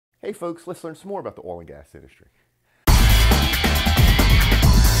Hey folks, let's learn some more about the oil and gas industry.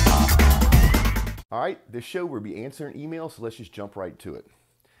 All right, this show will be answering emails, so let's just jump right to it.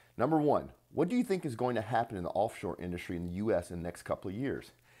 Number one, what do you think is going to happen in the offshore industry in the U.S. in the next couple of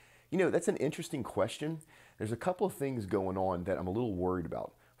years? You know, that's an interesting question. There's a couple of things going on that I'm a little worried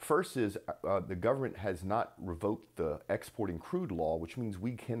about. First is the government has not revoked the exporting crude law, which means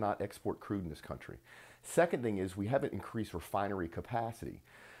we cannot export crude in this country. Second thing is we haven't increased refinery capacity.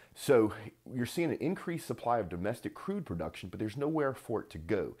 So you're seeing an increased supply of domestic crude production, but there's nowhere for it to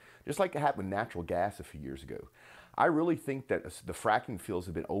go. Just like it happened with natural gas a few years ago. I really think that the fracking fields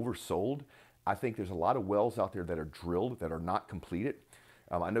have been oversold. I think there's a lot of wells out there that are drilled that are not completed.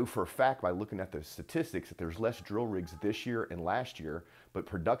 I know for a fact by looking at the statistics that there's less drill rigs this year and last year, but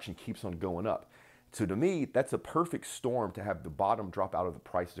production keeps on going up. So to me, that's a perfect storm to have the bottom drop out of the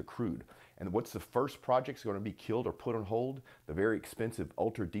prices of crude. And what's the first projects going to be killed or put on hold? The very expensive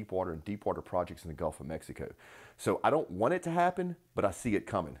ultra deepwater and deepwater projects in the Gulf of Mexico. So I don't want it to happen, but I see it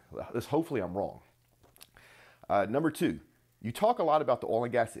coming. Hopefully I'm wrong. Number two, you talk a lot about the oil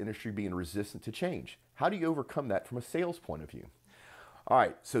and gas industry being resistant to change. How do you overcome that from a sales point of view? All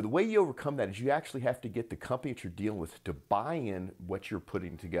right, so the way you overcome that is you actually have to get the company that you're dealing with to buy in what you're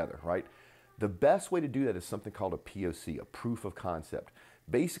putting together, right? The best way to do that is something called a POC, a proof of concept.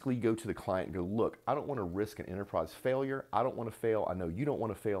 Basically, you go to the client and go, look, I don't want to risk an enterprise failure. I don't want to fail. I know you don't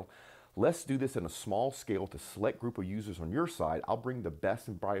want to fail. Let's do this in a small scale with a select group of users on your side. I'll bring the best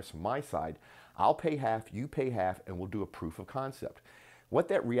and brightest from my side. I'll pay half, you pay half, and we'll do a proof of concept. What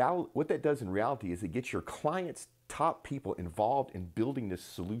that does in reality is it gets your clients' top people involved in building this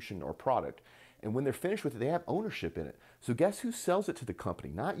solution or product. And when they're finished with it, they have ownership in it. So guess who sells it to the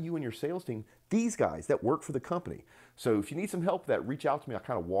company? Not you and your sales team, these guys that work for the company. So if you need some help with that, reach out to me. I'll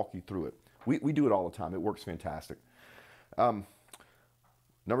kind of walk you through it. We do it all the time. It works fantastic. Number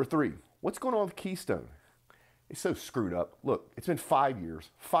three, what's going on with Keystone? It's so screwed up. Look, it's been 5 years,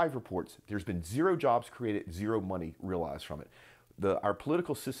 5 reports. There's been 0 jobs created, 0 money realized from it. Our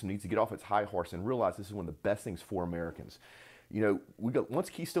political system needs to get off its high horse and realize this is one of the best things for Americans. You know, once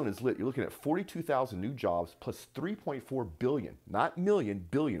Keystone is lit, you're looking at 42,000 new jobs plus 3.4 billion, not million,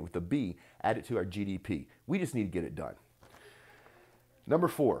 billion with a B, added to our GDP. We just need to get it done. Number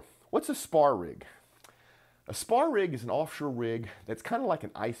 4, what's a spar rig? A spar rig is an offshore rig that's kind of like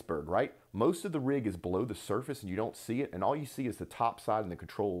an iceberg, right? Most of the rig is below the surface and you don't see it, and all you see is the top side and the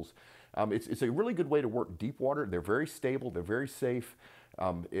controls. It's a really good way to work deep water. They're very stable. They're very safe.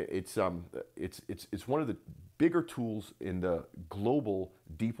 It's one of the bigger tools in the global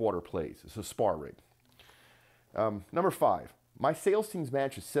deep water plays. It's a spar rig. Number 5, my sales teams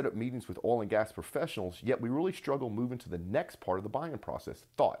manage to set up meetings with oil and gas professionals, yet we really struggle moving to the next part of the buying process.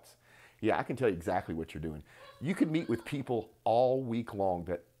 Thoughts? Yeah, I can tell you exactly what you're doing. You can meet with people all week long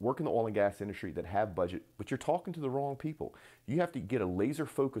that work in the oil and gas industry that have budget, but you're talking to the wrong people. You have to get a laser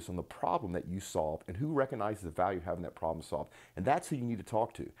focus on the problem that you solve and who recognizes the value of having that problem solved. And that's who you need to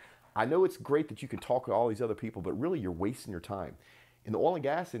talk to. I know it's great that you can talk to all these other people, but really you're wasting your time. In the oil and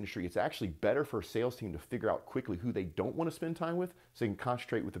gas industry, it's actually better for a sales team to figure out quickly who they don't want to spend time with so they can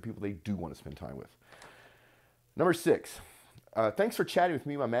concentrate with the people they do want to spend time with. Number 6. Thanks for chatting with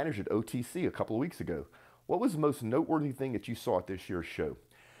me, my manager at OTC a couple of weeks ago. What was the most noteworthy thing that you saw at this year's show?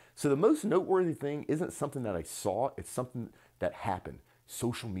 So the most noteworthy thing isn't something that I saw, it's something that happened.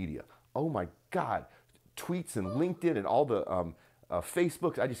 Social media. Oh my God. Tweets and LinkedIn and all the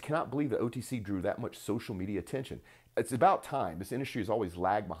Facebooks. I just cannot believe that OTC drew that much social media attention. It's about time. This industry has always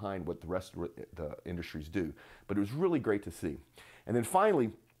lagged behind what the rest of the industries do. But it was really great to see. And then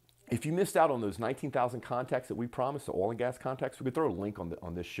finally, if you missed out on those 19,000 contacts that we promised, the oil and gas contacts, we could throw a link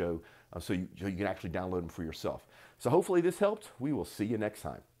on this show so you can actually download them for yourself. So hopefully this helped. We will see you next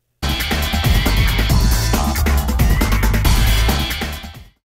time.